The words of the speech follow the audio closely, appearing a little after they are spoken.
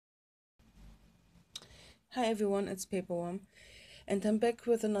Hi everyone, it's Paperworm, and I'm back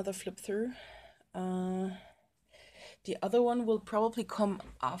with another flip through. Uh, the other one will probably come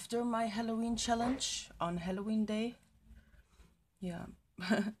after my Halloween challenge on Halloween Day. Yeah,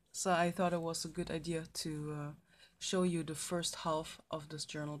 so I thought it was a good idea to show you the first half of this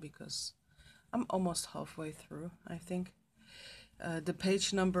journal because I'm almost halfway through, I think. The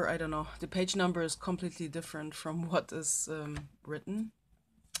page number, I don't know, the page number is completely different from what is written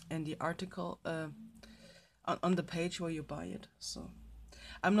in the article on the page where you buy it. So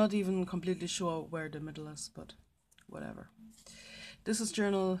I'm not even completely sure where the middle is, but whatever. This is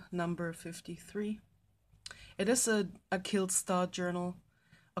journal number 53. It is a Killstar journal.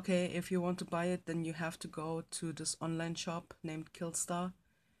 Okay, if you want to buy it, then you have to go to this online shop named Killstar.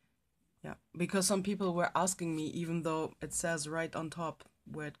 Yeah, because some people were asking me, even though it says right on top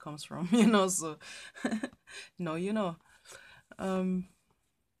where it comes from, so no, Um,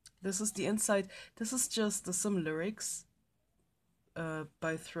 this is the inside. This is just some lyrics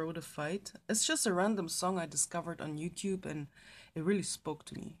by Throw the Fight. It's just a random song I discovered on YouTube and it really spoke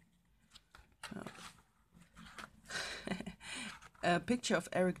to me. A picture of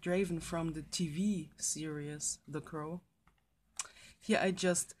Eric Draven from the TV series The Crow. Here I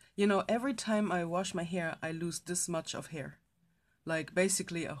just, every time I wash my hair, I lose this much of hair. Like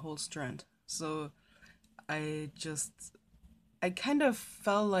basically a whole strand. So I just, I kind of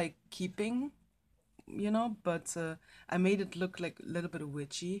felt like keeping, but I made it look like a little bit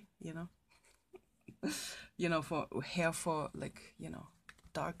witchy. For hair for like,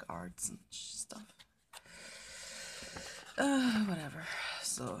 dark arts and stuff. Whatever.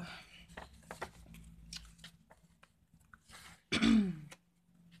 So, I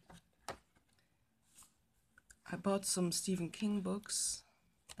bought some Stephen King books,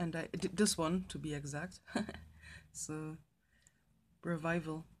 and I did this one to be exact. So,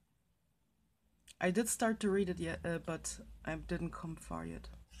 Revival. I did start to read it yet, but I didn't come far yet.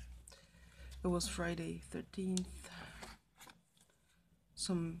 It was Friday 13th.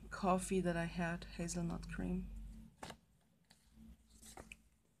 Some coffee that I had, hazelnut cream.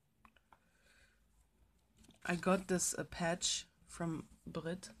 I got this a patch from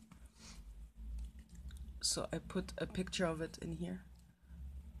Brit, so I put a picture of it in here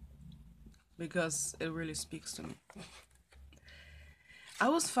because it really speaks to me. I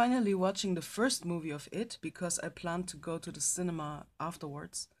was finally watching the first movie of it because I planned to go to the cinema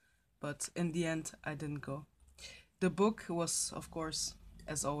afterwards, but in the end, I didn't go. The book was, of course,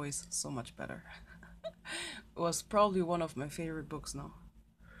 as always, so much better. It was probably one of my favorite books now.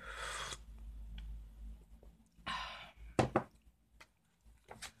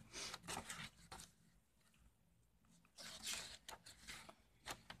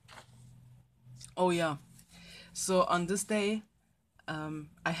 Oh, yeah. So on this day,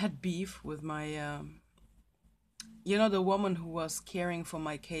 I had beef with my, the woman who was caring for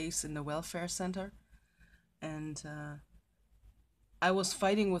my case in the welfare center. And I was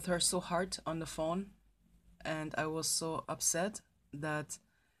fighting with her so hard on the phone, and I was so upset that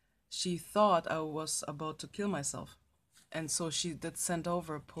she thought I was about to kill myself. And so she did send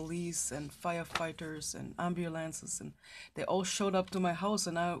over police and firefighters and ambulances, and they all showed up to my house,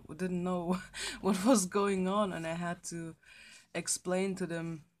 and I didn't know what was going on, and I had to explain to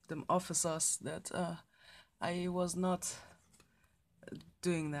them officers that I was not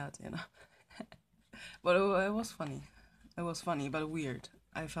doing that. But it was funny. It was funny, but weird.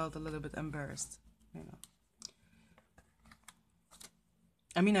 I felt a little bit embarrassed.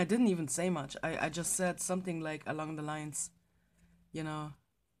 I mean, I didn't even say much. I just said something like along the lines, you know,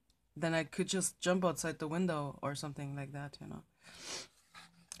 then I could just jump outside the window or something like that.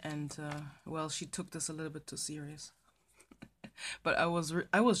 And well, she took this a little bit too serious. But I was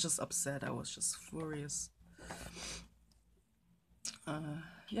just upset. I was just furious.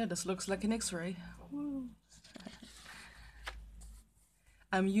 Yeah, this looks like an X-ray.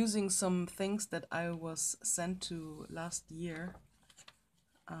 I'm using some things that I was sent to last year.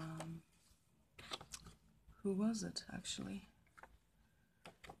 Who was it actually?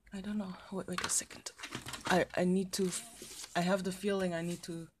 I don't know. Wait a second. I need to. I have the feeling I need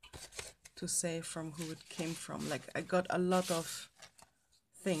to say from who it came from. Like I got a lot of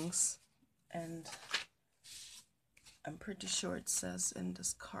things, and I'm pretty sure it says in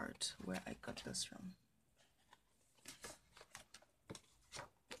this card where I got this from.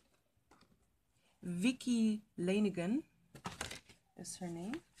 Vicky Lanigan is her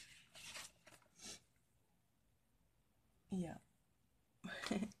name. Yeah.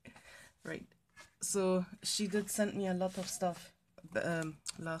 Right. So she did send me a lot of stuff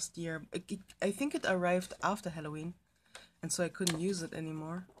last year. I think it arrived after Halloween, and so I couldn't use it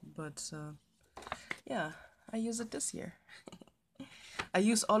anymore. But yeah, I use it this year. I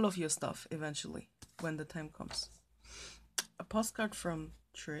use all of your stuff eventually when the time comes. A postcard from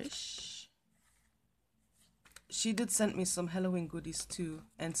Trish. She did send me some Halloween goodies too,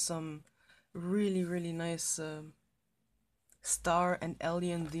 and some really, really nice star and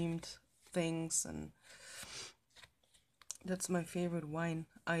alien themed things, and that's my favorite wine.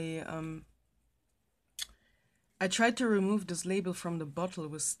 I tried to remove this label from the bottle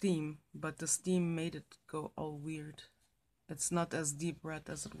with steam, but the steam made it go all weird. It's not as deep red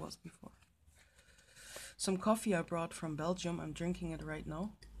as it was before. Some coffee I brought from Belgium. I'm drinking it right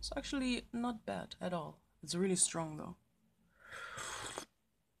now. It's actually not bad at all. It's really strong though.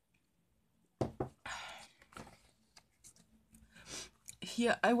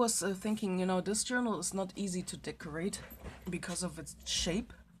 Here I was thinking, you know, this journal is not easy to decorate because of its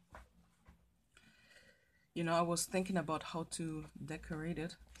shape. You know, I was thinking about how to decorate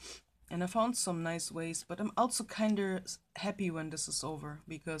it, and I found some nice ways, but I'm also kind of happy when this is over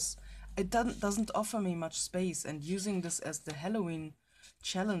because it doesn't offer me much space, and using this as the Halloween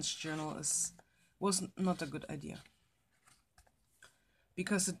challenge journal was not a good idea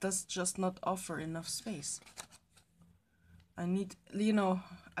because it does just not offer enough space. I need, you know,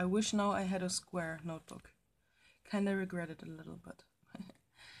 I wish now I had a square notebook. Kind of regret it a little, but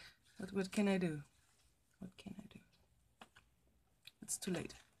what can I do? What can I do? It's too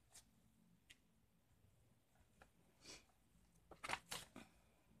late.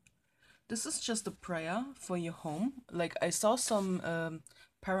 This is just a prayer for your home. Like, I saw some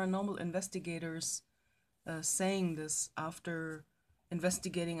paranormal investigators saying this after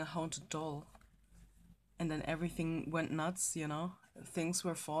investigating a haunted doll. And then everything went nuts, you know? Things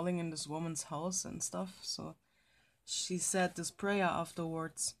were falling in this woman's house and stuff. So she said this prayer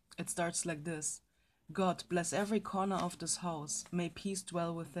afterwards. It starts like this. God, bless every corner of this house. May peace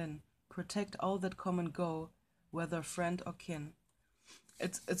dwell within. Protect all that come and go, whether friend or kin.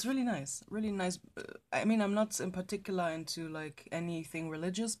 It's really nice. Really nice. I mean, I'm not in particular into like anything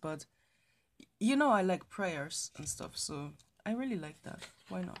religious, but you know I like prayers and stuff, so I really like that.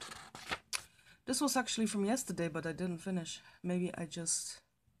 Why not? This was actually from yesterday, but I didn't finish. Maybe I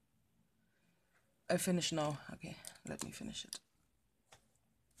finish now. Okay, let me finish it.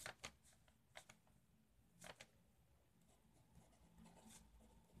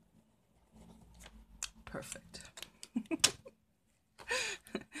 Perfect.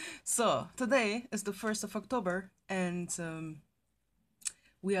 So, today is the 1st of October, and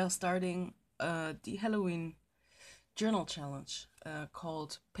we are starting the Halloween journal challenge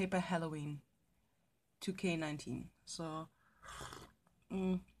called Paper Halloween 2K19. So,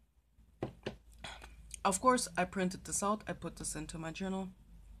 of course, I printed this out. I put this into my journal,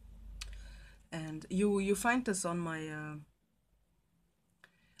 and you find this on my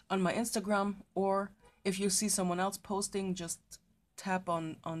Instagram, or if you see someone else posting, just tap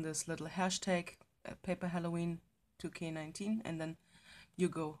on this little hashtag Paper Halloween 2K19, and then you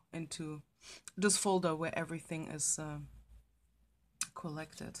go into this folder where everything is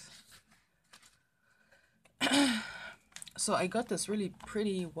collected. So I got this really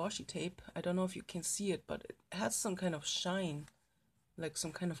pretty washi tape. I don't know if you can see it, but it has some kind of shine, like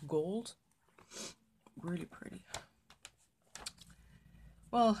some kind of gold. Really pretty.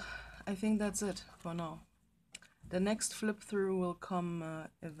 Well, I think that's it for now. The next flip through will come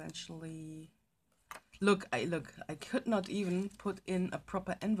eventually. Look, I could not even put in a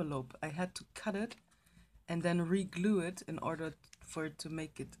proper envelope. I had to cut it and then re-glue it in order for it to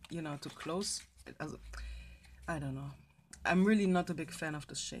make it, you know, to close. I don't know. I'm really not a big fan of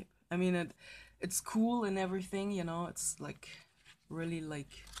this shape. I mean, it's cool and everything, you know. It's like really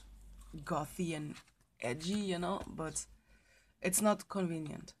like gothy and edgy, you know, but it's not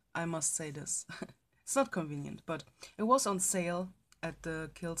convenient. I must say this. It's not convenient, but it was on sale at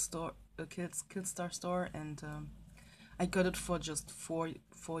the Kildstar store, and I got it for just 4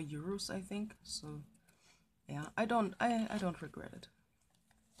 euros, I think. So yeah, I don't regret it.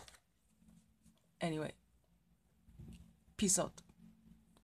 Anyway, peace out.